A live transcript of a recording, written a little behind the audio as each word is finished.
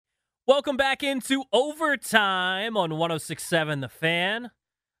Welcome back into overtime on 106.7 The Fan.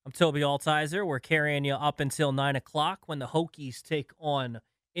 I'm Toby Altizer. We're carrying you up until 9 o'clock when the Hokies take on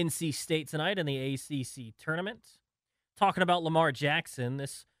NC State tonight in the ACC tournament. Talking about Lamar Jackson,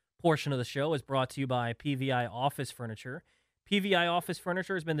 this portion of the show is brought to you by PVI Office Furniture. PVI Office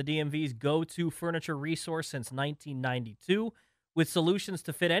Furniture has been the DMV's go-to furniture resource since 1992. With solutions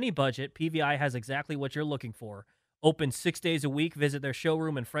to fit any budget, PVI has exactly what you're looking for. Open 6 days a week. Visit their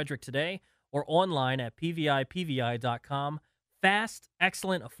showroom in Frederick today or online at pvipvi.com. Fast,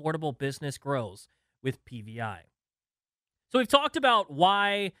 excellent, affordable business grows with PVI. So we've talked about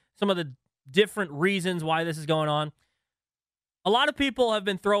why, some of the different reasons why this is going on. A lot of people have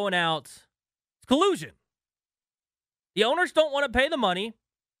been throwing out collusion. The owners don't want to pay the money.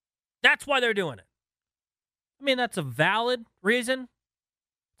 That's why they're doing it. I mean, that's a valid reason.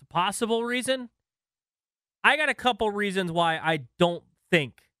 It's a possible reason. I got a couple reasons why I don't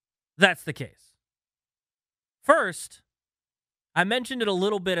think that's the case. First, I mentioned it a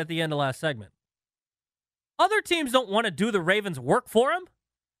little bit at the end of last segment. Other teams don't want to do the Ravens' work for them.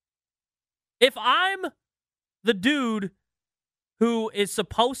 If I'm the dude who is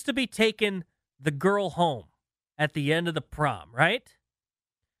supposed to be taking the girl home at the end of the prom, right?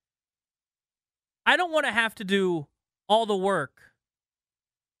 I don't want to have to do all the work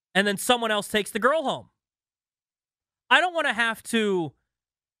and then someone else takes the girl home. I don't want to have to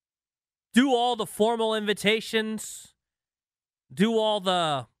do all the formal invitations, do all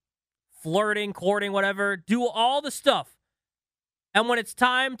the flirting, courting, whatever, do all the stuff. And when it's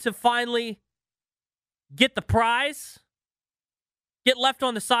time to finally get the prize, get left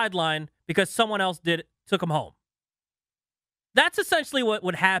on the sideline because someone else took him home. That's essentially what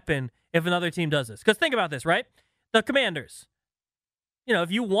would happen if another team does this. Because think about this, right? The Commanders. If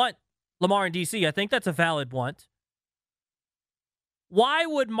you want Lamar in D.C., I think that's a valid want. Why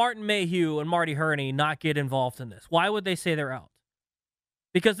would Martin Mayhew and Marty Hurney not get involved in this? Why would they say they're out?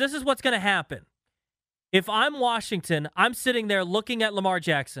 Because this is what's going to happen. If I'm Washington, I'm sitting there looking at Lamar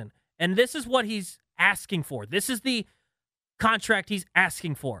Jackson, and this is what he's asking for. This is the contract he's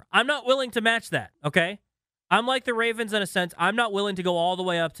asking for. I'm not willing to match that, okay? I'm like the Ravens in a sense. I'm not willing to go all the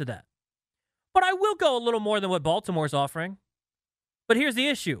way up to that. But I will go a little more than what Baltimore's offering. But here's the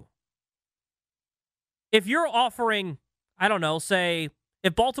issue. If you're offering, I don't know, say,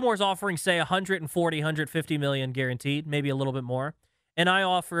 if Baltimore's offering, say, 140, 150 million guaranteed, maybe a little bit more, and I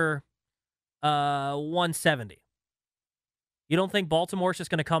offer 170, you don't think Baltimore's just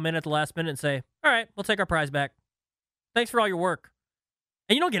going to come in at the last minute and say, all right, we'll take our prize back. Thanks for all your work.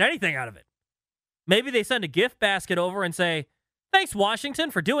 And you don't get anything out of it. Maybe they send a gift basket over and say, thanks, Washington,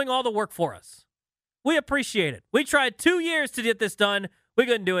 for doing all the work for us. We appreciate it. We tried 2 years to get this done. We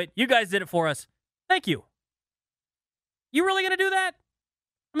couldn't do it. You guys did it for us. Thank you. You really going to do that?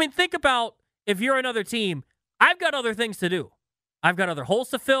 I mean, think about if you're another team. I've got other things to do. I've got other holes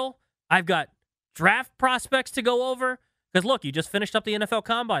to fill. I've got draft prospects to go over. Because, look, you just finished up the NFL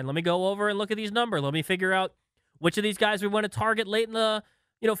Combine. Let me go over and look at these numbers. Let me figure out which of these guys we want to target late in the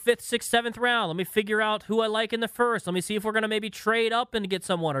 5th, 6th, 7th round. Let me figure out who I like in the first. Let me see if we're going to maybe trade up and get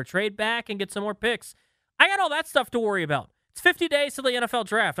someone or trade back and get some more picks. I got all that stuff to worry about. It's 50 days to the NFL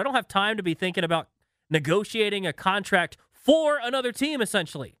draft. I don't have time to be thinking about negotiating a contract for another team,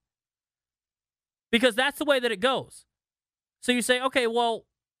 essentially. Because that's the way that it goes. So you say, okay, well,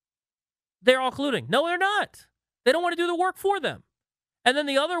 they're all colluding. No, they're not. They don't want to do the work for them. And then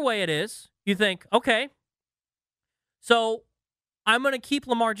the other way it is, you think, okay, so I'm going to keep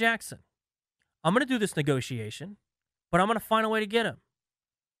Lamar Jackson. I'm going to do this negotiation, but I'm going to find a way to get him.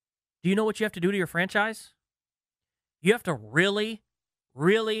 Do you know what you have to do to your franchise? You have to really,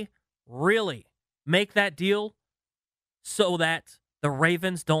 really, really make that deal so that the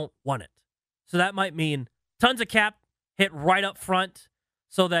Ravens don't want it. So that might mean tons of cap hit right up front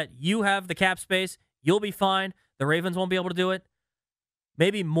so that you have the cap space. You'll be fine. The Ravens won't be able to do it.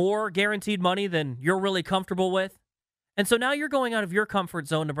 Maybe more guaranteed money than you're really comfortable with. And so now you're going out of your comfort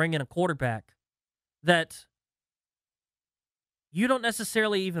zone to bring in a quarterback that you don't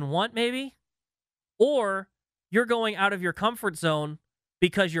necessarily even want, maybe. Or you're going out of your comfort zone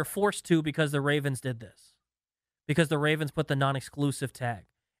because you're forced to because the Ravens did this. Because the Ravens put the non-exclusive tag.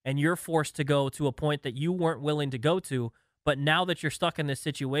 And you're forced to go to a point that you weren't willing to go to. But now that you're stuck in this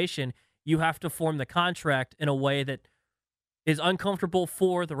situation, you have to form the contract in a way that is uncomfortable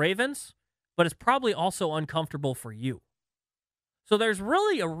for the Ravens, but it's probably also uncomfortable for you. So there's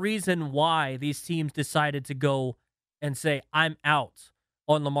really a reason why these teams decided to go and say, I'm out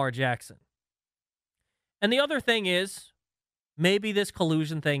on Lamar Jackson. And the other thing is, maybe this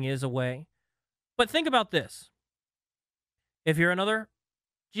collusion thing is a way. But think about this. If you're another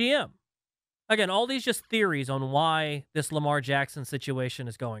GM, Again, all these just theories on why this Lamar Jackson situation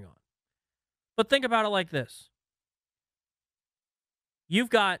is going on. But think about it like this. You've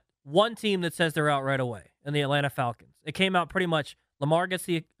got one team that says they're out right away, in the Atlanta Falcons. It came out pretty much, Lamar gets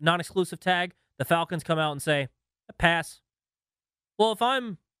the non-exclusive tag, the Falcons come out and say, a pass. Well, if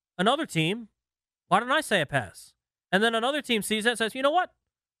I'm another team, why don't I say a pass? And then another team sees that and says, you know what?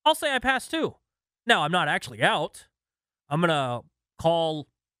 I'll say I pass too. Now, I'm not actually out. I'm going to call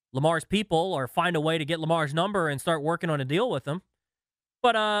Lamar's people or find a way to get Lamar's number and start working on a deal with him.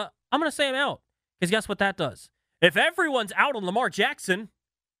 But I'm going to say I'm out. Because guess what that does? If everyone's out on Lamar Jackson,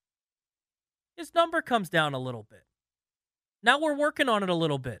 his number comes down a little bit. Now we're working on it a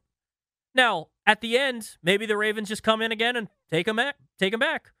little bit. Now, at the end, maybe the Ravens just come in again and take him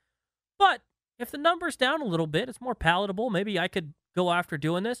back. But if the number's down a little bit, it's more palatable. Maybe I could go after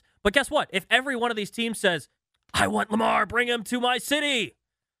doing this. But guess what? If every one of these teams says, I want Lamar, bring him to my city,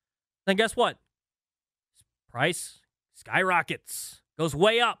 then guess what? Price skyrockets, goes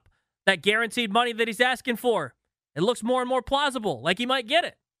way up. That guaranteed money that he's asking for, it looks more and more plausible, like he might get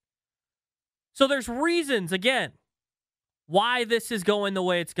it. So there's reasons, again, why this is going the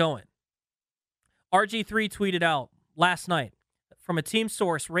way it's going. RG3 tweeted out last night, from a team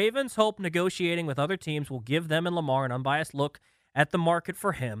source, Ravens hope negotiating with other teams will give them and Lamar an unbiased look at the market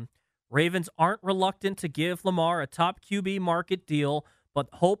for him. Ravens aren't reluctant to give Lamar a top QB market deal, but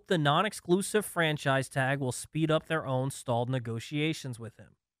hope the non-exclusive franchise tag will speed up their own stalled negotiations with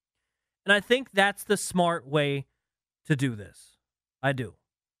him. And I think that's the smart way to do this. I do.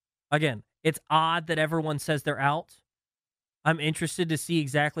 Again, it's odd that everyone says they're out. I'm interested to see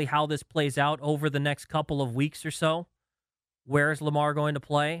exactly how this plays out over the next couple of weeks or so. Where is Lamar going to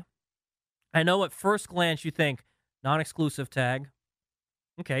play? I know at first glance you think, non-exclusive tag.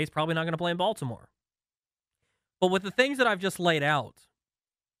 Okay, he's probably not going to play in Baltimore. But with the things that I've just laid out,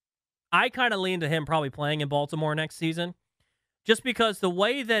 I kind of lean to him probably playing in Baltimore next season. Just because the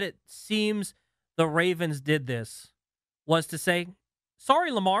way that it seems the Ravens did this was to say,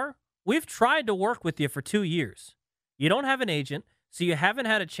 sorry, Lamar, we've tried to work with you for 2 years. You don't have an agent, so you haven't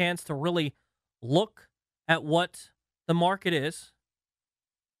had a chance to really look at what the market is.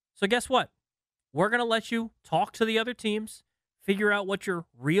 So guess what? We're going to let you talk to the other teams, figure out what your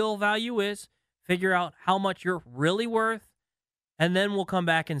real value is, figure out how much you're really worth, and then we'll come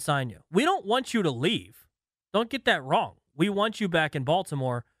back and sign you. We don't want you to leave. Don't get that wrong. We want you back in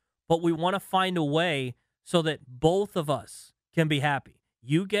Baltimore, but we want to find a way so that both of us can be happy.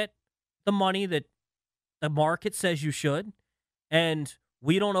 You get the money that the market says you should, and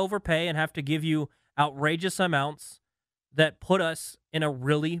we don't overpay and have to give you outrageous amounts that put us in a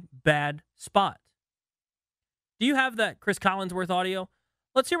really bad spot. Do you have that Chris Collinsworth audio?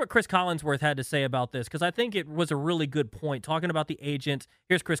 Let's hear what Chris Collinsworth had to say about this, because I think it was a really good point, talking about the agent.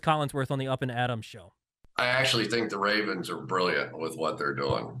 Here's Chris Collinsworth on the Up and Adams show. I actually think the Ravens are brilliant with what they're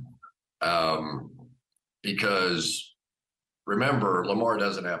doing. Because remember, Lamar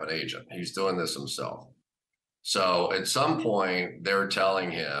doesn't have an agent. He's doing this himself. So at some point, they're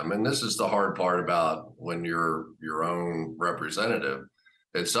telling him, and this is the hard part about when you're your own representative,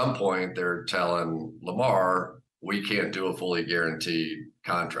 at some point, they're telling Lamar, we can't do a fully guaranteed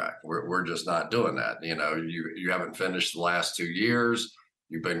contract. We're just not doing that. You know, you haven't finished the last 2 years.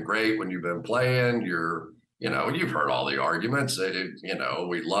 You've been great when you've been playing. You've heard all the arguments.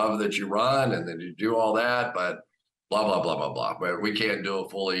 We love that you run and that you do all that, but blah, blah, blah, blah, blah. But we can't do a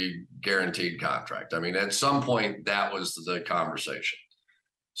fully guaranteed contract. I mean, at some point, that was the conversation.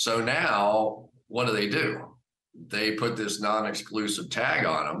 So now, what do? They put this non-exclusive tag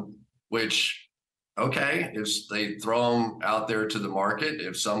on them, which, okay, if they throw them out there to the market,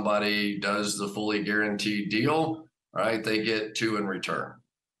 if somebody does the fully guaranteed deal, right, they get 2 in return.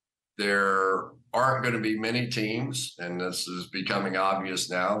 There aren't going to be many teams, and this is becoming obvious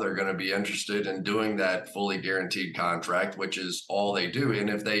now, they're going to be interested in doing that fully guaranteed contract, which is all they do. And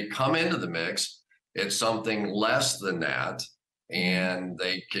if they come into the mix, it's something less than that, and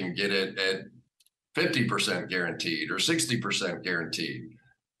they can get it at 50% guaranteed or 60% guaranteed.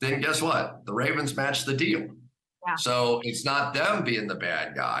 Then guess what? The Ravens match the deal. Yeah. So it's not them being the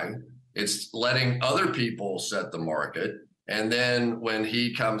bad guy. It's letting other people set the market. And then when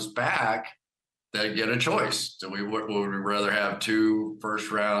he comes back, they get a choice. So would we rather have 2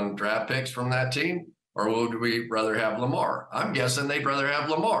 first-round draft picks from that team, or would we rather have Lamar? I'm guessing they'd rather have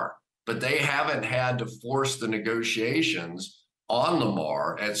Lamar, but they haven't had to force the negotiations on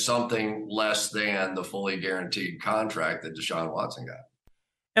Lamar at something less than the fully guaranteed contract that Deshaun Watson got.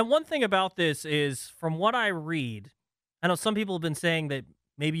 And one thing about this is, from what I read, I know some people have been saying that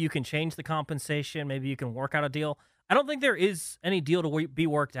maybe you can change the compensation, maybe you can work out a deal. I don't think there is any deal to be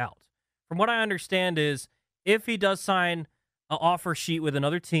worked out. From what I understand is if he does sign an offer sheet with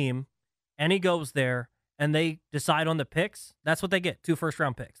another team and he goes there and they decide on the picks, that's what they get, 2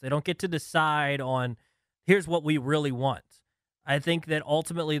 first-round picks. They don't get to decide on, here's what we really want. I think that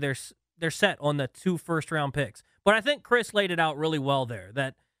ultimately they're set on the 2 first-round picks. But I think Chris laid it out really well there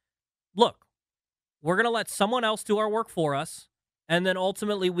that, look, we're going to let someone else do our work for us, and then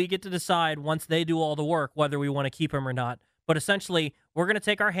ultimately we get to decide once they do all the work whether we want to keep him or not. But essentially, we're going to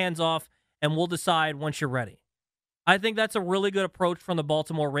take our hands off, and we'll decide once you're ready. I think that's a really good approach from the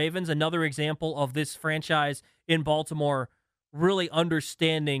Baltimore Ravens. Another example of this franchise in Baltimore really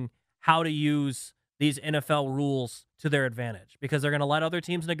understanding how to use these NFL rules to their advantage because they're going to let other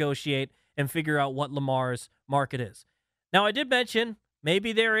teams negotiate and figure out what Lamar's market is. Now, I did mention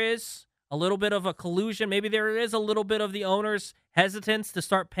maybe there is a little bit of a collusion. Maybe there is a little bit of the owner's hesitance to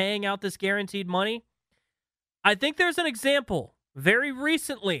start paying out this guaranteed money. I think there's an example very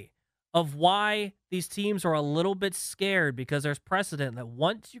recently of why these teams are a little bit scared because there's precedent that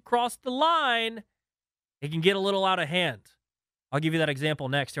once you cross the line, it can get a little out of hand. I'll give you that example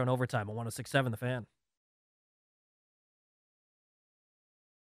next here on Overtime on 106.7 The Fan.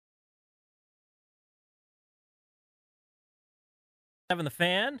 The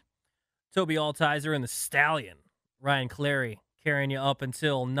Fan, Toby Altizer and the Stallion, Ryan Clary, carrying you up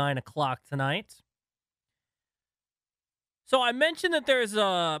until 9 o'clock tonight. So I mentioned that there's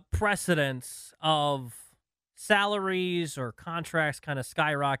a precedence of salaries or contracts kind of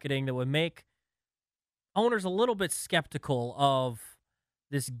skyrocketing that would make owners a little bit skeptical of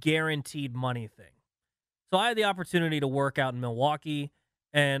this guaranteed money thing. So I had the opportunity to work out in Milwaukee,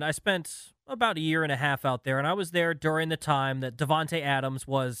 and I spent about a year and a half out there, and I was there during the time that Davante Adams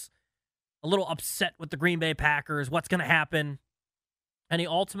was a little upset with the Green Bay Packers, what's going to happen, and he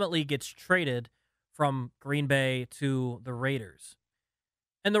ultimately gets traded from Green Bay to the Raiders.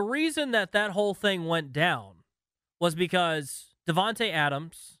 And the reason that whole thing went down was because Davante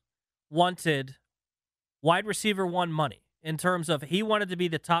Adams wanted wide receiver 1 money in terms of he wanted to be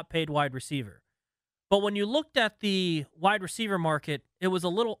the top paid wide receiver. But when you looked at the wide receiver market, it was a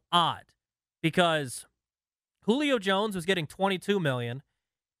little odd because Julio Jones was getting $22 million,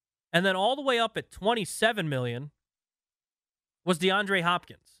 and then all the way up at $27 million was DeAndre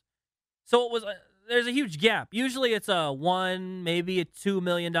Hopkins. So it was there's a huge gap. Usually it's a $1, maybe a $2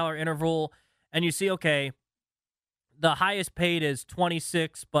 million interval, and you see, okay, the highest paid is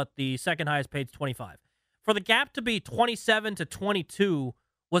 26, but the second highest paid is 25. For the gap to be 27 to 22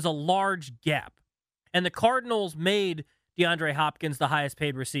 was a large gap. And the Cardinals made DeAndre Hopkins the highest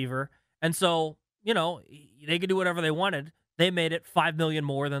paid receiver. And so, they could do whatever they wanted. They made it $5 million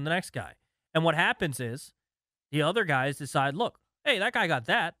more than the next guy. And what happens is the other guys decide, look, hey, that guy got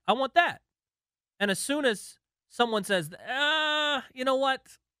that. I want that. And as soon as someone says, you know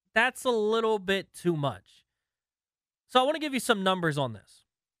what? That's a little bit too much. So I want to give you some numbers on this.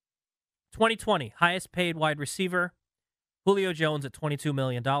 2020, highest paid wide receiver, Julio Jones at $22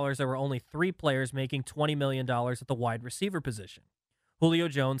 million. There were only 3 players making $20 million at the wide receiver position. Julio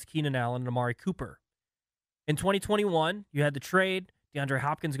Jones, Keenan Allen, and Amari Cooper. In 2021, you had the trade. DeAndre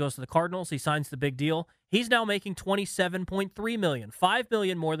Hopkins goes to the Cardinals. He signs the big deal. He's now making $27.3 million, $5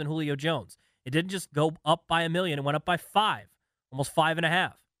 million more than Julio Jones. It didn't just go up by $1 million. It went up by 5, almost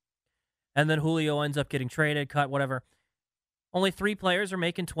 5.5. And then Julio ends up getting traded, cut, whatever. Only 3 players are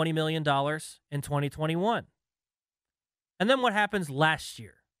making $20 million in 2021. And then what happens last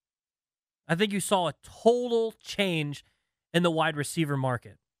year? I think you saw a total change in the wide receiver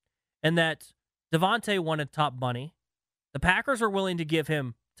market. And that Davante wanted top money. The Packers are willing to give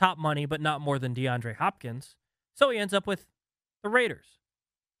him top money, but not more than DeAndre Hopkins. So he ends up with the Raiders.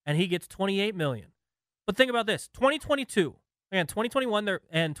 And he gets $28 million. But think about this. 2022, again, 2021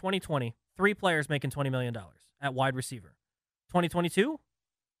 and 2020, 3 players making $20 million at wide receiver. 2022,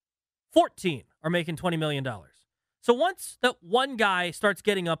 14 are making $20 million. So once that one guy starts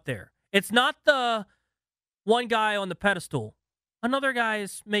getting up there, it's not the one guy on the pedestal. Another guy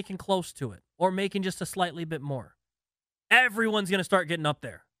is making close to it or making just a slightly bit more. Everyone's going to start getting up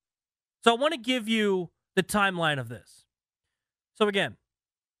there. So I want to give you the timeline of this. So again,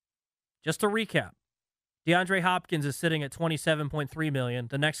 just to recap, DeAndre Hopkins is sitting at $27.3 million.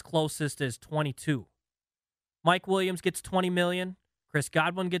 The next closest is $22. Mike Williams gets $20 million. Chris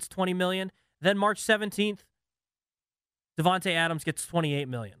Godwin gets $20 million. Then March 17th, Davante Adams gets $28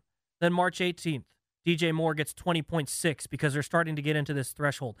 million. Then March 18th, DJ Moore gets 20.6 because they're starting to get into this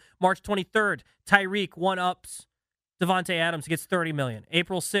threshold. March 23rd, Tyreek one-ups. Davante Adams gets $30 million.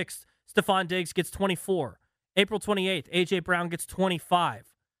 April 6th, Stephon Diggs gets 24. April 28th, A.J. Brown gets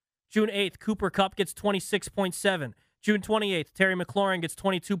 25. June 8th, Cooper Kupp gets 26.7. June 28th, Terry McLaurin gets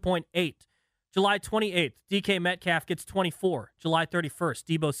 22.8. July 28th, DK Metcalf gets 24. July 31st,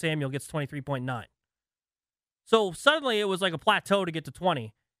 Deebo Samuel gets 23.9. So suddenly it was like a plateau to get to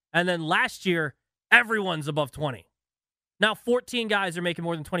 20. And then last year, everyone's above 20. Now 14 guys are making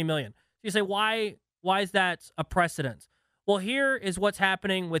more than 20 million. So you say, why is that a precedent? Well, here is what's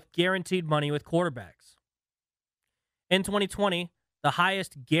happening with guaranteed money with quarterbacks. In 2020, the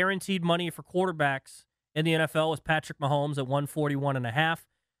highest guaranteed money for quarterbacks in the NFL was Patrick Mahomes at 141.5.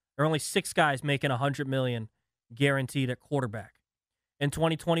 There are only 6 guys making $100 million guaranteed at quarterback. In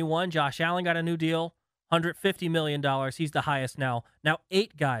 2021, Josh Allen got a new deal, $150 million. He's the highest now. Now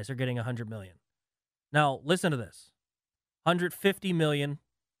 8 guys are getting $100 million. Now listen to this: $150 million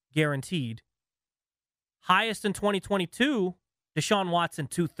guaranteed. Highest in 2022, Deshaun Watson,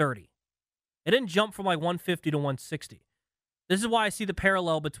 $230. It didn't jump from like 150 to 160. This is why I see the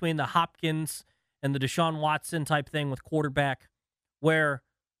parallel between the Hopkins and the Deshaun Watson type thing with quarterback, where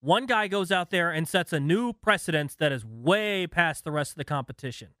one guy goes out there and sets a new precedent that is way past the rest of the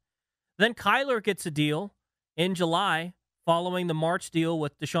competition. Then Kyler gets a deal in July following the March deal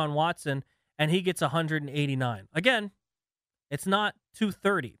with Deshaun Watson, and he gets 189. Again, it's not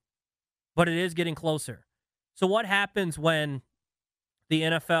 230, but it is getting closer. So what happens when the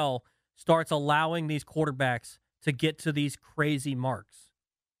NFL starts allowing these quarterbacks to get to these crazy marks?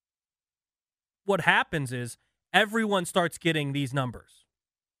 What happens is everyone starts getting these numbers.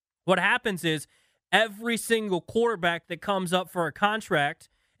 What happens is every single quarterback that comes up for a contract,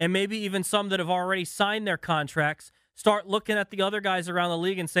 and maybe even some that have already signed their contracts, start looking at the other guys around the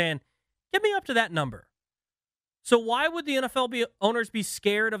league and saying, get me up to that number. So why would the NFL owners be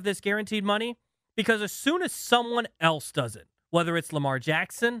scared of this guaranteed money? Because as soon as someone else does it, whether it's Lamar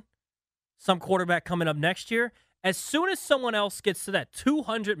Jackson, some quarterback coming up next year, as soon as someone else gets to that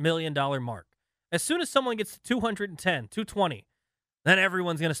 $200 million mark, as soon as someone gets to 210, 220, then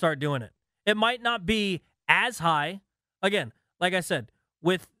everyone's going to start doing it. It might not be as high. Again, like I said,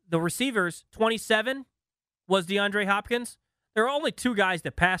 with the receivers, 27 was DeAndre Hopkins. There are only 2 guys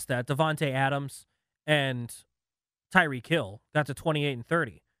that passed that, Devontae Adams and Tyreek Hill, got to 28 and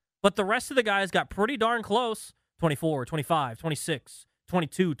 30. But the rest of the guys got pretty darn close, 24, 25, 26,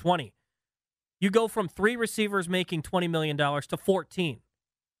 22, 20. You go from 3 receivers making $20 million to 14.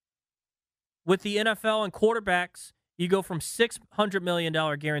 With the NFL and quarterbacks, you go from $600 million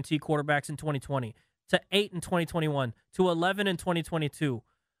guaranteed quarterbacks in 2020 to 8 in 2021 to 11 in 2022.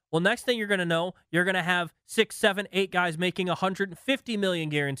 Well, next thing you're going to know, you're going to have 6, 7, 8 guys making $150 million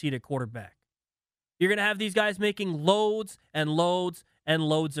guaranteed at quarterback. You're going to have these guys making loads and loads and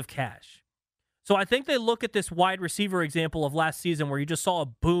loads of cash. So I think they look at this wide receiver example of last season where you just saw a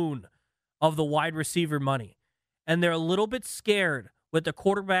boon of the wide receiver money, and they're a little bit scared with the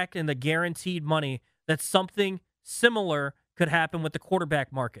quarterback and the guaranteed money that something similar could happen with the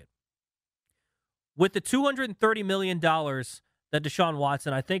quarterback market. With the $230 million that Deshaun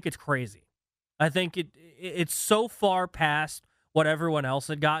Watson, I think it's crazy. I think it's so far past what everyone else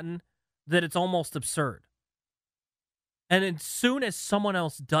had gotten that it's almost absurd. And as soon as someone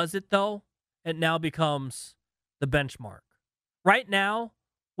else does it, though, it now becomes the benchmark. Right now,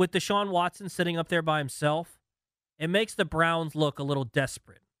 with Deshaun Watson sitting up there by himself, it makes the Browns look a little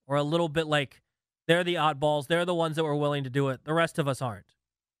desperate or a little bit like they're the oddballs. They're the ones that were willing to do it. The rest of us aren't.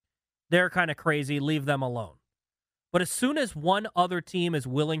 They're kind of crazy. Leave them alone. But as soon as one other team is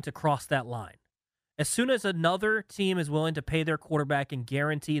willing to cross that line, as soon as another team is willing to pay their quarterback and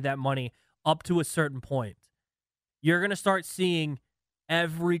guarantee that money up to a certain point, you're going to start seeing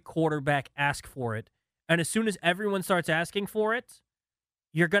every quarterback ask for it. And as soon as everyone starts asking for it,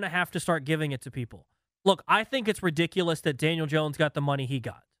 you're going to have to start giving it to people. Look, I think it's ridiculous that Daniel Jones got the money he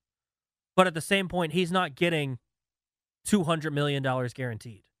got. But at the same point, he's not getting $200 million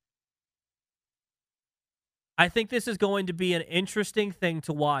guaranteed. I think this is going to be an interesting thing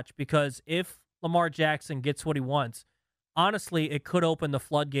to watch because if Lamar Jackson gets what he wants, honestly, it could open the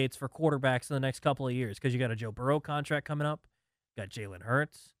floodgates for quarterbacks in the next couple of years because you got a Joe Burrow contract coming up, you got Jalen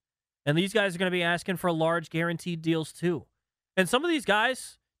Hurts, and these guys are going to be asking for large guaranteed deals too. And some of these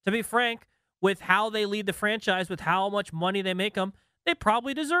guys, to be frank, with how they lead the franchise, with how much money they make them, they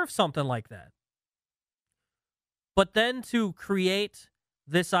probably deserve something like that. But then to create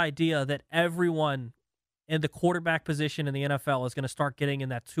this idea that everyone in the quarterback position in the NFL is going to start getting in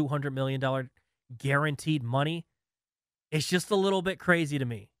that $200 million guaranteed money, it's just a little bit crazy to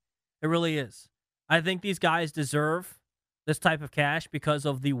me. It really is. I think these guys deserve this type of cash because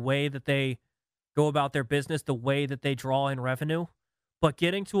of the way that they go about their business, the way that they draw in revenue. But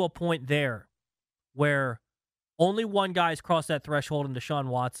getting to a point there where only one guy's crossed that threshold in Deshaun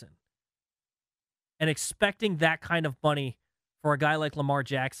Watson, and expecting that kind of money for a guy like Lamar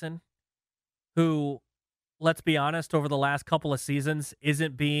Jackson, who, let's be honest, over the last couple of seasons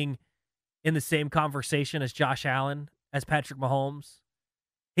isn't being in the same conversation as Josh Allen, as Patrick Mahomes.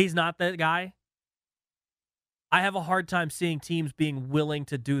 He's not that guy. I have a hard time seeing teams being willing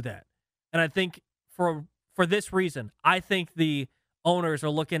to do that. And I think for this reason, I think the owners are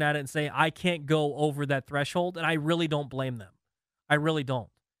looking at it and saying, I can't go over that threshold, and I really don't blame them. I really don't.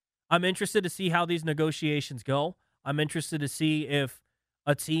 I'm interested to see how these negotiations go. I'm interested to see if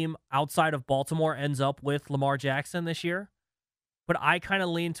a team outside of Baltimore ends up with Lamar Jackson this year. But I kind of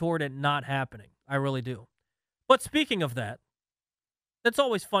lean toward it not happening. I really do. But speaking of that, that's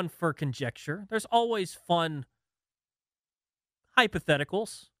always fun for conjecture. There's always fun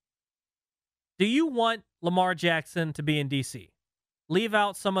hypotheticals. Do you want Lamar Jackson to be in D.C.? Leave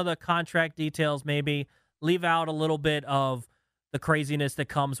out some of the contract details, maybe. Leave out a little bit of the craziness that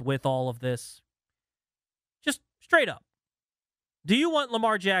comes with all of this. Just straight up. Do you want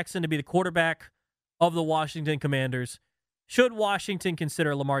Lamar Jackson to be the quarterback of the Washington Commanders? Should Washington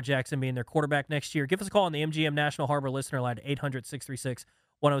consider Lamar Jackson being their quarterback next year? Give us a call on the MGM National Harbor listener line at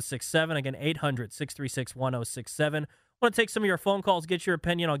 800-636-1067. Again, 800-636-1067. Want to take some of your phone calls, get your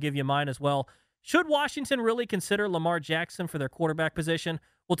opinion. I'll give you mine as well. Should Washington really consider Lamar Jackson for their quarterback position?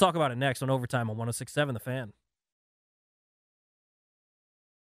 We'll talk about it next on Overtime on 106.7 The Fan.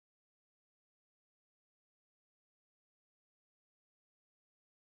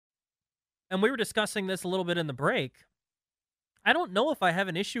 And we were discussing this a little bit in the break. I don't know if I have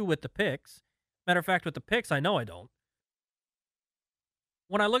an issue with the picks. Matter of fact, with the picks, I know I don't.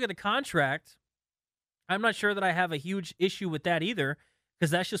 When I look at the contract, I'm not sure that I have a huge issue with that either, because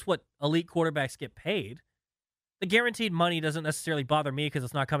that's just what elite quarterbacks get paid. The guaranteed money doesn't necessarily bother me because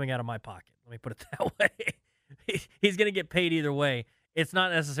it's not coming out of my pocket. Let me put it that way. He's going to get paid either way. It's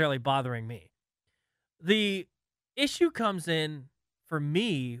not necessarily bothering me. The issue comes in for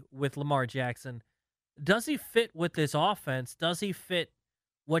me with Lamar Jackson. Does he fit with this offense? Does he fit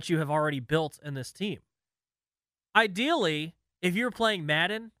what you have already built in this team? Ideally, if you're playing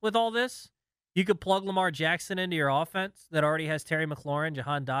Madden with all this, you could plug Lamar Jackson into your offense that already has Terry McLaurin,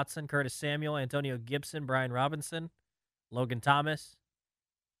 Jahan Dotson, Curtis Samuel, Antonio Gibson, Brian Robinson, Logan Thomas.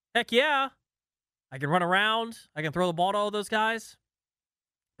 Heck yeah. I can run around. I can throw the ball to all those guys.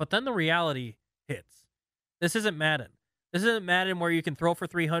 But then the reality hits. This isn't Madden. This isn't Madden where you can throw for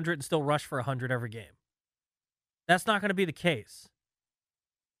 300 and still rush for 100 every game. That's not going to be the case.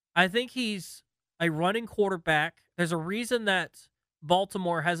 I think he's a running quarterback. There's a reason that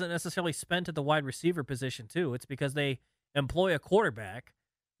Baltimore hasn't necessarily spent at the wide receiver position too. It's because they employ a quarterback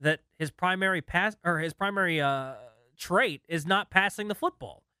that his primary trait is not passing the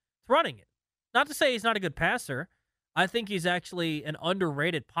football. It's running it. Not to say he's not a good passer. I think he's actually an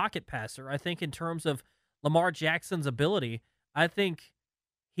underrated pocket passer. I think in terms of Lamar Jackson's ability, I think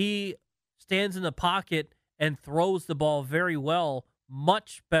he stands in the pocket and throws the ball very well,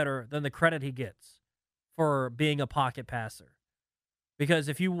 much better than the credit he gets for being a pocket passer. Because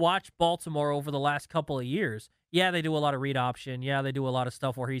if you watch Baltimore over the last couple of years, yeah, they do a lot of read option. Yeah, they do a lot of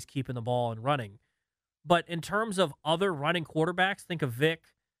stuff where he's keeping the ball and running. But in terms of other running quarterbacks, think of Vic,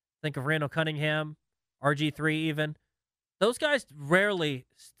 think of Randall Cunningham, RG3 even. Those guys rarely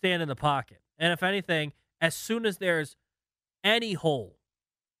stand in the pocket. And if anything, as soon as there's any hole,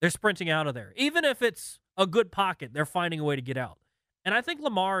 they're sprinting out of there. Even if it's a good pocket, they're finding a way to get out. And I think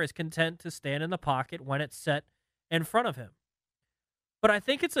Lamar is content to stand in the pocket when it's set in front of him. But I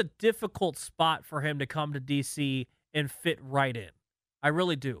think it's a difficult spot for him to come to D.C. and fit right in. I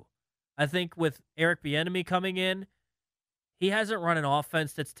really do. I think with Eric Bieniemy coming in, he hasn't run an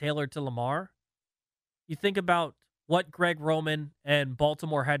offense that's tailored to Lamar. You think about what Greg Roman and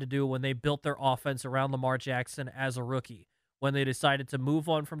Baltimore had to do when they built their offense around Lamar Jackson as a rookie, when they decided to move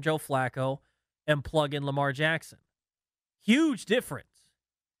on from Joe Flacco and plug in Lamar Jackson. Huge difference.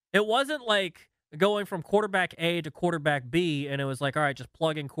 It wasn't like going from quarterback A to quarterback B, and it was like, all right, just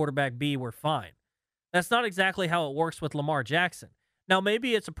plug in quarterback B, we're fine. That's not exactly how it works with Lamar Jackson. Now,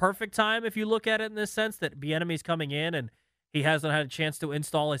 maybe it's a perfect time if you look at it in this sense that Bieniemy's coming in and he hasn't had a chance to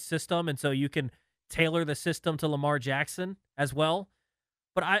install his system, and so you can tailor the system to Lamar Jackson as well.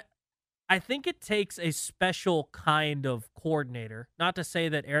 But I think it takes a special kind of coordinator, not to say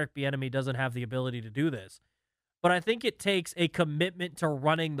that Eric Bieniemy doesn't have the ability to do this, but I think it takes a commitment to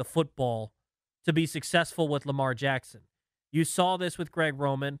running the football to be successful with Lamar Jackson. You saw this with Greg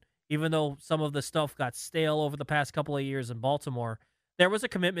Roman, even though some of the stuff got stale over the past couple of years in Baltimore, there was a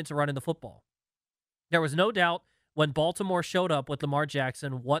commitment to running the football. There was no doubt when Baltimore showed up with Lamar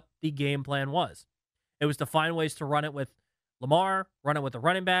Jackson what the game plan was. It was to find ways to run it with Lamar, run it with the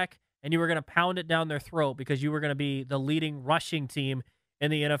running back, and you were going to pound it down their throat because you were going to be the leading rushing team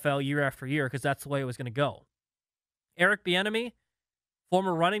in the NFL year after year because that's the way it was going to go. Eric Bieniemy,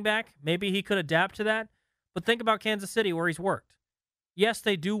 former running back, maybe he could adapt to that, but think about Kansas City where he's worked. Yes,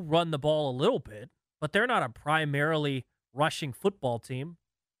 they do run the ball a little bit, but they're not a primarily rushing football team.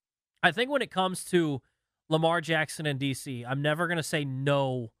 I think when it comes to Lamar Jackson and DC, I'm never going to say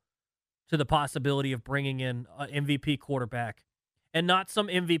no to the possibility of bringing in an MVP quarterback, and not some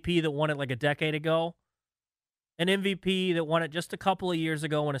MVP that won it like a decade ago. An MVP that won it just a couple of years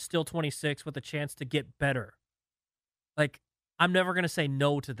ago and is still 26 with a chance to get better. Like, I'm never going to say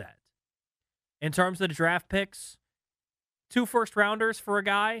no to that. In terms of the draft picks, 2 first-rounders for a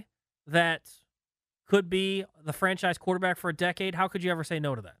guy that could be the franchise quarterback for a decade, how could you ever say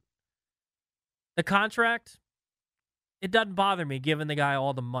no to that? The contract, it doesn't bother me giving the guy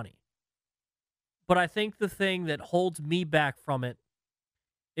all the money. But I think the thing that holds me back from it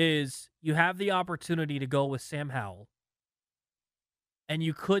is you have the opportunity to go with Sam Howell, and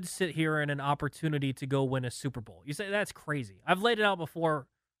you could sit here in an opportunity to go win a Super Bowl. You say, that's crazy. I've laid it out before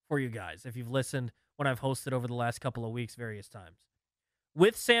for you guys, if you've listened when I've hosted over the last couple of weeks various times.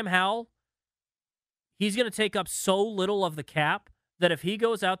 With Sam Howell, he's going to take up so little of the cap that if he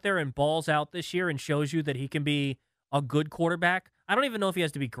goes out there and balls out this year and shows you that he can be a good quarterback, I don't even know if he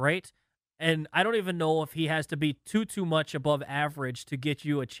has to be great, and I don't even know if he has to be too much above average to get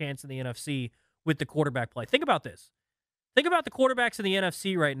you a chance in the NFC with the quarterback play. Think about this. Think about the quarterbacks in the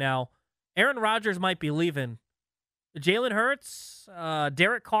NFC right now. Aaron Rodgers might be leaving. Jalen Hurts,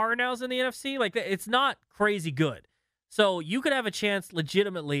 Derek Carr now's in the NFC. Like, it's not crazy good. So you could have a chance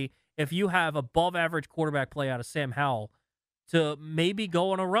legitimately if you have above average quarterback play out of Sam Howell to maybe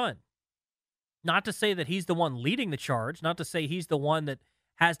go on a run. Not to say that he's the one leading the charge, not to say he's the one that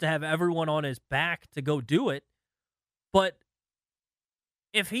has to have everyone on his back to go do it, but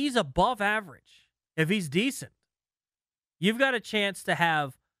if he's above average, if he's decent, you've got a chance to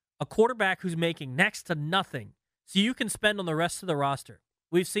have a quarterback who's making next to nothing so you can spend on the rest of the roster.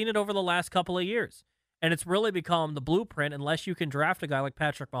 We've seen it over the last couple of years, and it's really become the blueprint unless you can draft a guy like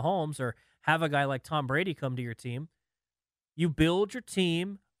Patrick Mahomes or have a guy like Tom Brady come to your team. You build your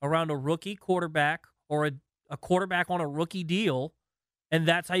team around a rookie quarterback or a quarterback on a rookie deal, and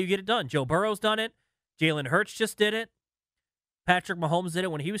that's how you get it done. Joe Burrow's done it. Jalen Hurts just did it. Patrick Mahomes did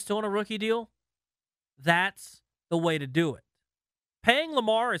it when he was still on a rookie deal. That's the way to do it. Paying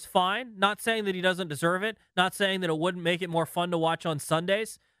Lamar is fine. Not saying that he doesn't deserve it. Not saying that it wouldn't make it more fun to watch on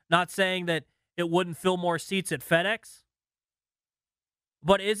Sundays. Not saying that it wouldn't fill more seats at FedEx.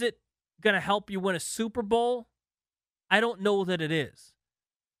 But is it going to help you win a Super Bowl? I don't know that it is.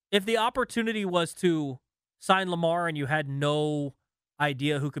 If the opportunity was to sign Lamar and you had no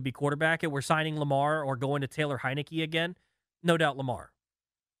idea who could be quarterback, and we're signing Lamar or going to Taylor Heineke again, no doubt Lamar.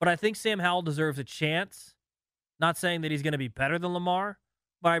 But I think Sam Howell deserves a chance. Not saying that he's going to be better than Lamar,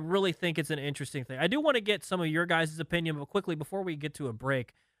 but I really think it's an interesting thing. I do want to get some of your guys' opinion, but quickly, before we get to a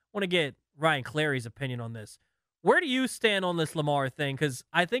break, I want to get Ryan Clary's opinion on this. Where do you stand on this Lamar thing? Because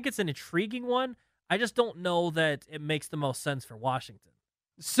I think it's an intriguing one. I just don't know that it makes the most sense for Washington.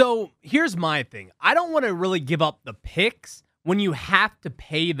 So here's my thing. I don't want to really give up the picks when you have to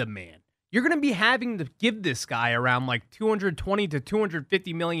pay the man. You're going to be having to give this guy around like 220 to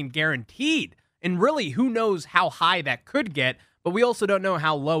 250 million guaranteed. And really, who knows how high that could get, but we also don't know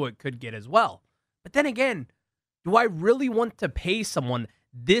how low it could get as well. But then again, do I really want to pay someone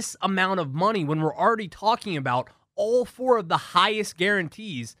this amount of money when we're already talking about all 4 of the highest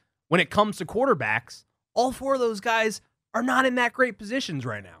guarantees when it comes to quarterbacks? All 4 of those guys are not in that great positions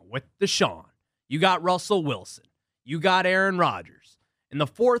right now. With Deshaun, you got Russell Wilson, you got Aaron Rodgers. And the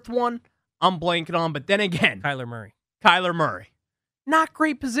 4th one, I'm blanking on, but then again, Kyler Murray. Not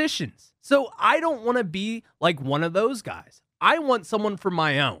great positions. So I don't want to be like one of those guys. I want someone for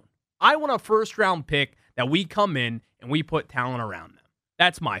my own. I want a first-round pick that we come in and we put talent around them.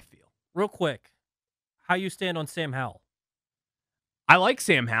 That's my feel. Real quick, how you stand on Sam Howell? I like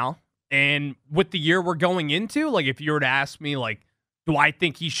Sam Howell. And with the year we're going into, like if you were to ask me, like, do I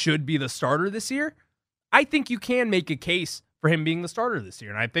think he should be the starter this year? I think you can make a case for him being the starter this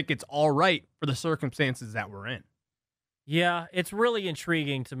year. And I think it's all right for the circumstances that we're in. Yeah, it's really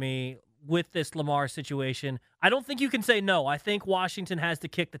intriguing to me with this Lamar situation. I don't think you can say no. I think Washington has to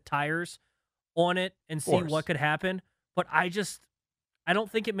kick the tires on it and see what could happen. But I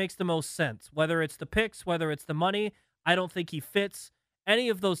don't think it makes the most sense. Whether it's the picks, whether it's the money, I don't think he fits any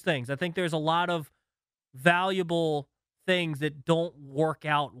of those things. I think there's a lot of valuable things that don't work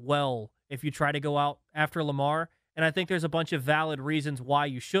out well if you try to go out after Lamar. And I think there's a bunch of valid reasons why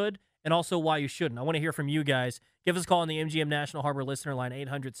you should and also why you shouldn't. I want to hear from you guys. Give us a call on the MGM National Harbor listener line,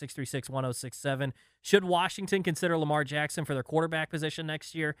 800-636-1067. Should Washington consider Lamar Jackson for their quarterback position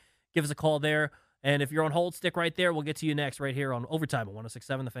next year? Give us a call there. And if you're on hold, stick right there. We'll get to you next right here on Overtime at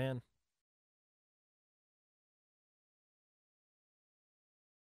 106.7 The Fan.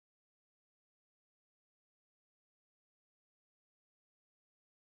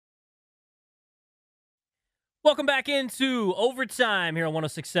 Welcome back into Overtime here on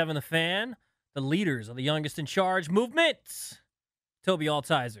 106.7 The Fan. The leaders of the Youngest in Charge movement. Toby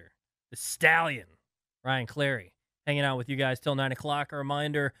Altizer, the Stallion, Ryan Clary, hanging out with you guys till 9 o'clock. A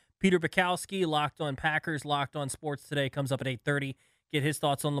reminder, Peter Bukowski, Locked on Packers, Locked on Sports today, comes up at 8:30. Get his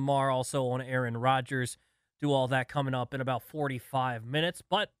thoughts on Lamar, also on Aaron Rodgers. Do all that coming up in about 45 minutes.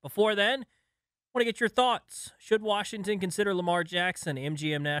 But before then, I want to get your thoughts. Should Washington consider Lamar Jackson?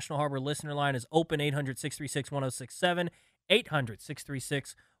 MGM National Harbor listener line is open, 800-636-1067,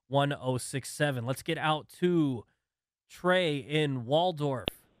 800-636-1067. Let's get out to Trey in Waldorf.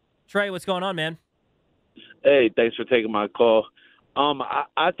 Trey, what's going on, man? Hey, thanks for taking my call.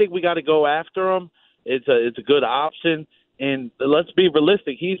 I think we got to go after him. It's a good option, and let's be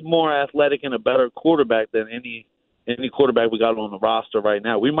realistic. He's more athletic and a better quarterback than any quarterback we got on the roster right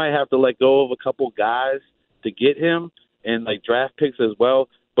now. We might have to let go of a couple guys to get him, and like draft picks as well.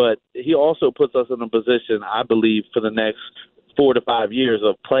 But he also puts us in a position, I believe, for the next 4 to 5 years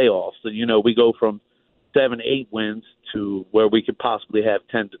of playoffs. So, you know, we go from 7-8 wins to where we could possibly have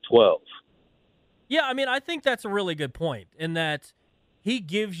 10 to 12. Yeah, I mean, I think that's a really good point in that he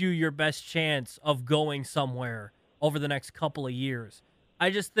gives you your best chance of going somewhere over the next couple of years. I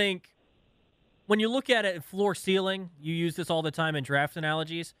just think when you look at it floor ceiling, you use this all the time in draft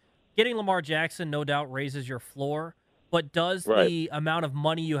analogies. Getting Lamar Jackson no doubt raises your floor, but does the amount of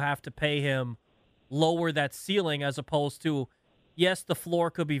money you have to pay him lower that ceiling as opposed to, yes, the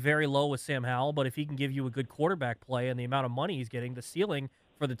floor could be very low with Sam Howell, but if he can give you a good quarterback play and the amount of money he's getting, the ceiling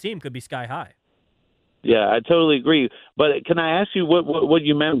for the team could be sky high. Yeah, I totally agree. But can I ask you what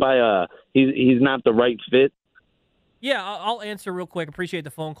you meant by he's not the right fit? Yeah, I'll answer real quick. Appreciate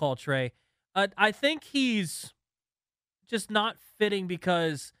the phone call, Trey. I think he's just not fitting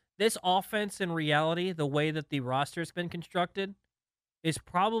because this offense in reality, the way that the roster's been constructed, is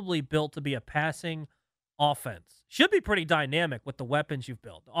probably built to be a passing offense. Should be pretty dynamic with the weapons you've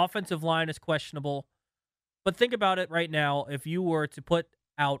built. The offensive line is questionable. But think about it right now. If you were to put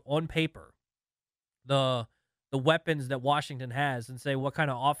out on paper the weapons that Washington has and say, what kind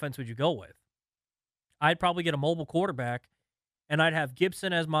of offense would you go with? I'd probably get a mobile quarterback, and I'd have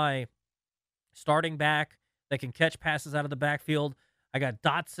Gibson as my starting back that can catch passes out of the backfield. I got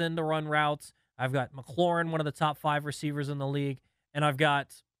Dotson to run routes. I've got McLaurin, one of the top 5 receivers in the league, and I've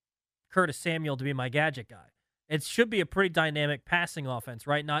got Curtis Samuel to be my gadget guy. It should be a pretty dynamic passing offense,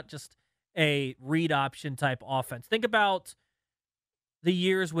 right? Not just a read option type offense. Think about the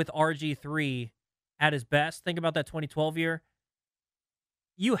years with RG3 at his best. Think about that 2012 year.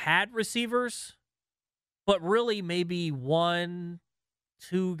 You had receivers, but really maybe 1,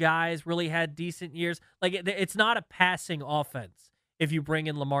 2 guys really had decent years. Like, it's not a passing offense if you bring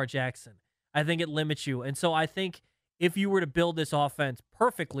in Lamar Jackson. I think it limits you. And so I think if you were to build this offense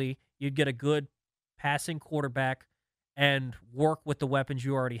perfectly, you'd get a good passing quarterback and work with the weapons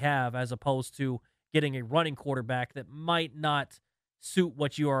you already have as opposed to getting a running quarterback that might not suit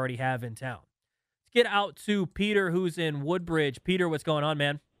what you already have in town. Let's get out to Peter, who's in Woodbridge. Peter, what's going on,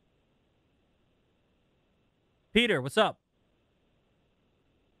 man? Peter, what's up?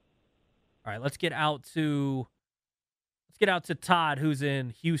 All right, let's get out to Todd, who's in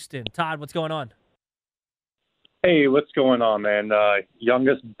Houston. Todd, what's going on? Hey, what's going on, man?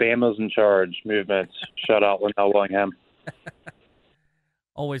 Youngest Bama's in Charge movement. Shout out Linnell Willingham.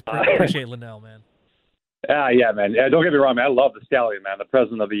 Always appreciate Linnell, man. Yeah, man. Yeah, don't get me wrong, man. I love the Stallion, man. The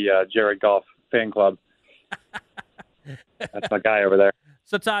president of the Jared Goff fan club. That's my guy over there.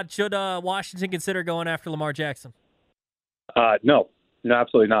 So, Todd, should Washington consider going after Lamar Jackson? No,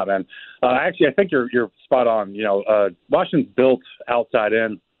 absolutely not, man. Actually, I think you're spot on. You know, Washington's built outside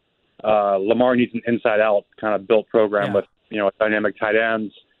in. Lamar needs an inside-out kind of built program with, you know, dynamic tight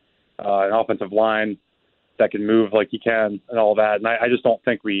ends, an offensive line that can move like he can and all that. And I just don't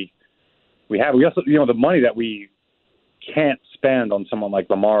think we have. We also, you know, the money that we can't spend on someone like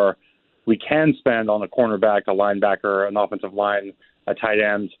Lamar, we can spend on a cornerback, a linebacker, an offensive line, a tight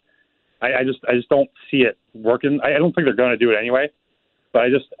end. I just don't see it working. I don't think they're going to do it anyway. But I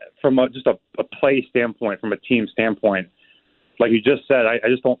just, from a play standpoint, from a team standpoint, like you just said, I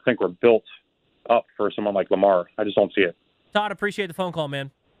just don't think we're built up for someone like Lamar. I just don't see it. Todd, appreciate the phone call,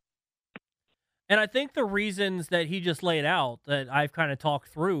 man. And I think the reasons that he just laid out that I've kind of talked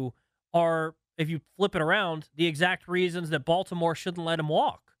through are, if you flip it around, the exact reasons that Baltimore shouldn't let him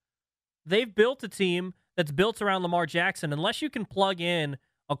walk. They've built a team that's built around Lamar Jackson. Unless you can plug in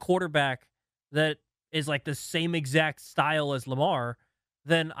a quarterback that is like the same exact style as Lamar,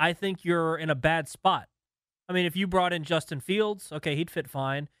 then I think you're in a bad spot. I mean, if you brought in Justin Fields, okay, he'd fit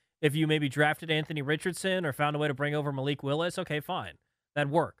fine. If you maybe drafted Anthony Richardson or found a way to bring over Malik Willis, okay, fine.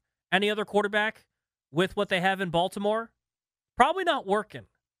 That'd work. Any other quarterback with what they have in Baltimore? Probably not working.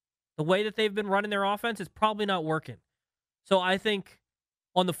 The way that they've been running their offense is probably not working. So I think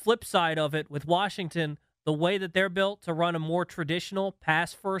on the flip side of it, with Washington, the way that they're built to run a more traditional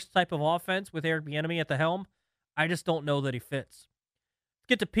pass-first type of offense with Eric Bieniemy at the helm, I just don't know that he fits. Let's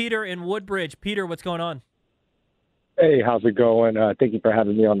get to Peter in Woodbridge. Peter, what's going on? Hey, how's it going? Thank you for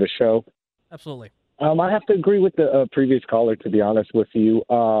having me on the show. Absolutely. I have to agree with the previous caller, to be honest with you.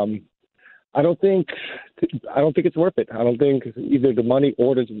 I don't think it's worth it. I don't think either the money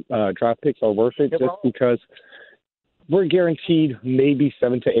or the draft picks are worth it, just because we're guaranteed maybe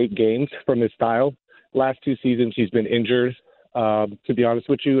 7 to 8 games from his style. Last 2 seasons, he's been injured, to be honest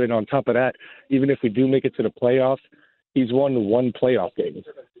with you. And on top of that, even if we do make it to the playoffs, he's won 1 playoff game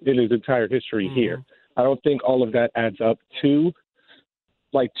in his entire history here. I don't think all of that adds up to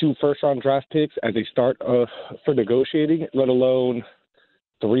like 2 first-round draft picks as a start for negotiating, let alone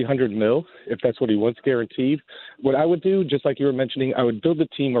 $300 million, if that's what he wants guaranteed. What I would do, just like you were mentioning, I would build the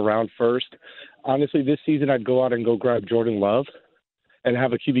team around first. Honestly, this season I'd go out and go grab Jordan Love and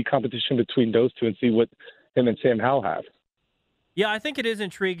have a QB competition between those two and see what him and Sam Howell have. Yeah, I think it is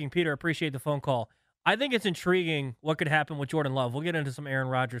intriguing, Peter. Appreciate the phone call. I think it's intriguing what could happen with Jordan Love. We'll get into some Aaron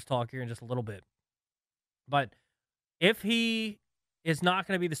Rodgers talk here in just a little bit. But if he is not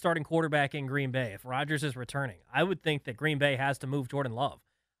going to be the starting quarterback in Green Bay, if Rodgers is returning, I would think that Green Bay has to move Jordan Love.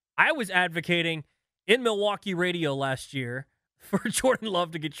 I was advocating in Milwaukee radio last year for Jordan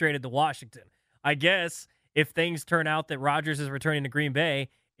Love to get traded to Washington. I guess if things turn out that Rodgers is returning to Green Bay,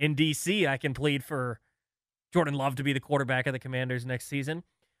 in D.C., I can plead for Jordan Love to be the quarterback of the Commanders next season.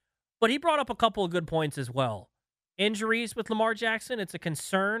 But he brought up a couple of good points as well. Injuries with Lamar Jackson, it's a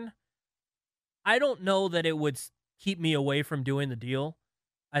concern. I don't know that it would keep me away from doing the deal.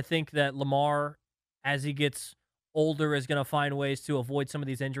 I think that Lamar, as he gets older, is going to find ways to avoid some of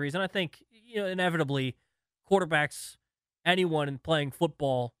these injuries. And I think, inevitably, quarterbacks, anyone playing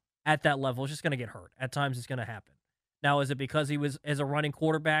football at that level is just going to get hurt. At times it's going to happen. Now, is it because he was as a running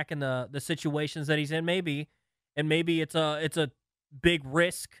quarterback in the situations that he's in? Maybe. And maybe it's a big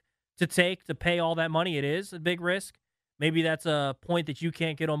risk to take to pay all that money. It is a big risk. Maybe that's a point that you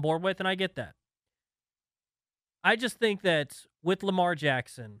can't get on board with, and I get that. I just think that with Lamar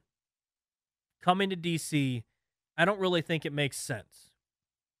Jackson coming to D.C., I don't really think it makes sense.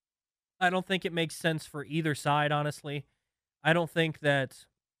 I don't think it makes sense for either side, honestly. I don't think that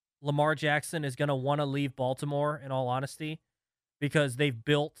Lamar Jackson is going to want to leave Baltimore, in all honesty, because they've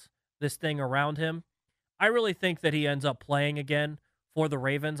built this thing around him. I really think that he ends up playing again for the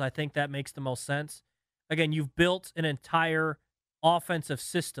Ravens. I think that makes the most sense. Again, you've built an entire offensive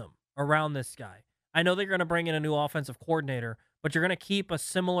system around this guy. I know they're going to bring in a new offensive coordinator, but you're going to keep a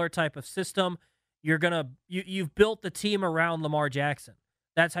similar type of system. You've built the team around Lamar Jackson.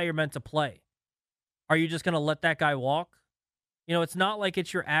 That's how you're meant to play. Are you just going to let that guy walk? It's not like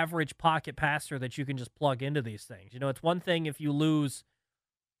it's your average pocket passer that you can just plug into these things. It's one thing if you lose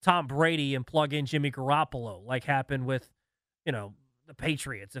Tom Brady and plug in Jimmy Garoppolo, like happened with, the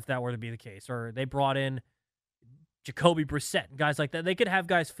Patriots, if that were to be the case. Or they brought in Jacoby Brissett and guys like that. They could have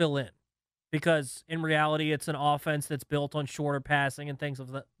guys fill in. Because in reality, it's an offense that's built on shorter passing and things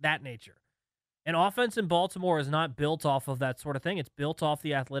of that nature. An offense in Baltimore is not built off of that sort of thing. It's built off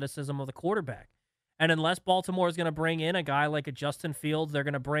the athleticism of the quarterback. And unless Baltimore is going to bring in a guy like a Justin Fields, they're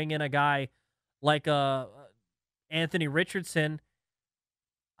going to bring in a guy like a Anthony Richardson,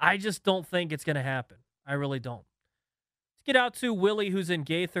 I just don't think it's going to happen. I really don't. Let's get out to Willie, who's in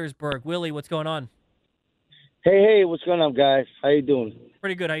Gaithersburg. Willie, what's going on? Hey, what's going on, guys? How you doing?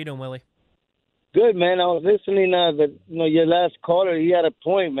 Pretty good. How you doing, Willie? Good, man. I was listening your last caller. He had a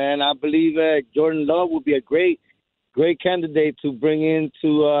point, man. I believe Jordan Love would be a great candidate to bring in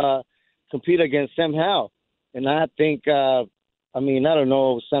to compete against Sam Howell. And I think, I don't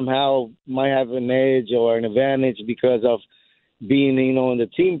know, Sam Howell might have an edge or an advantage because of being, in the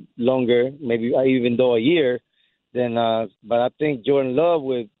team longer, maybe even though a year. But I think Jordan Love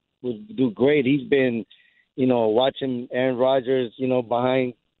would do great. He's been, watching Aaron Rodgers,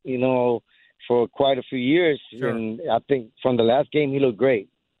 behind, for quite a few years. Sure. And I think from the last game, he looked great.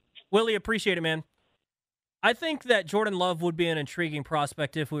 Willie, appreciate it, man. I think that Jordan Love would be an intriguing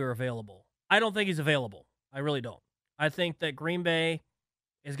prospect if we were available. I don't think he's available. I really don't. I think that Green Bay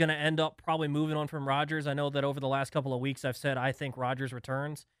is going to end up probably moving on from Rodgers. I know that over the last couple of weeks I've said I think Rodgers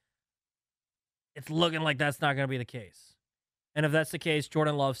returns. It's looking like that's not going to be the case. And if that's the case,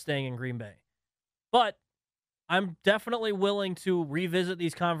 Jordan Love's staying in Green Bay. But I'm definitely willing to revisit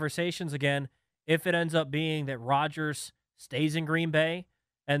these conversations again if it ends up being that Rodgers stays in Green Bay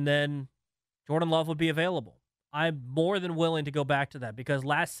and then Jordan Love would be available. I'm more than willing to go back to that because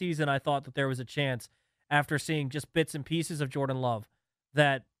last season I thought that there was a chance after seeing just bits and pieces of Jordan Love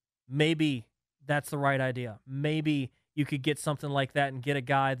that maybe that's the right idea. Maybe you could get something like that and get a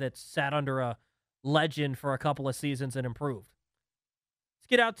guy that sat under a legend for a couple of seasons and improved. Let's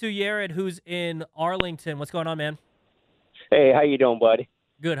get out to Yared, who's in Arlington. What's going on, man? Hey, how you doing, buddy?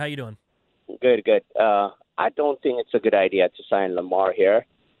 Good. How you doing? Good. I don't think it's a good idea to sign Lamar here.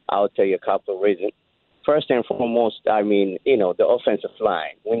 I'll tell you a couple of reasons. First and foremost, the offensive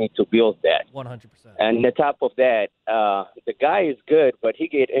line. We need to build that. 100%. And on top of that, the guy is good, but he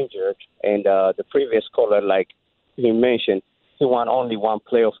get injured. And the previous caller, like he mentioned, he won only one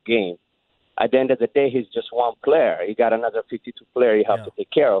playoff game. At the end of the day, he's just one player. You got another 52 player you have to take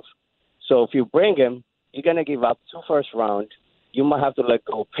care of. So if you bring him, you're going to give up 2 first round. You might have to let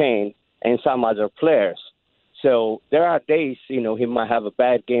go Payne and some other players. So there are days, he might have a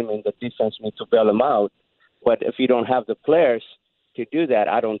bad game and the defense needs to bail him out. But if you don't have the players to do that,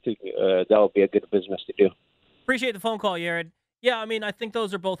 I don't think that would be a good business to do. Appreciate the phone call, Yared. Yeah, I think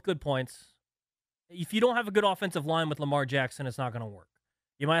those are both good points. If you don't have a good offensive line with Lamar Jackson, it's not going to work.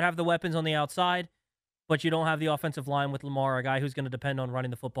 You might have the weapons on the outside, but you don't have the offensive line with Lamar, a guy who's going to depend on running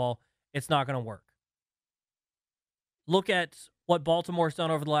the football. It's not going to work. Look at what Baltimore's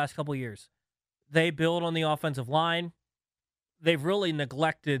done over the last couple of years. They build on the offensive line. They've really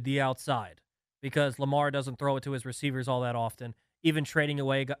neglected the outside because Lamar doesn't throw it to his receivers all that often, even trading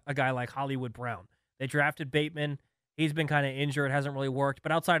away a guy like Hollywood Brown. They drafted Bateman. He's been kind of injured. It hasn't really worked.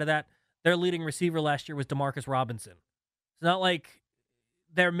 But outside of that, their leading receiver last year was Demarcus Robinson. It's not like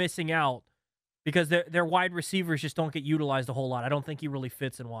they're missing out because their wide receivers just don't get utilized a whole lot. I don't think he really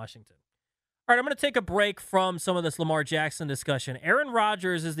fits in Washington. All right, I'm going to take a break from some of this Lamar Jackson discussion. Aaron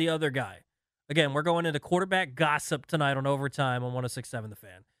Rodgers is the other guy. Again, we're going into quarterback gossip tonight on Overtime on 106.7 The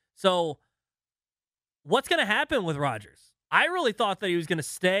Fan. So what's going to happen with Rodgers? I really thought that he was going to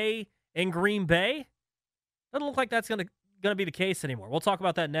stay in Green Bay. Doesn't look like that's going to be the case anymore. We'll talk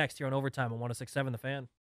about that next here on Overtime on 106.7 The Fan.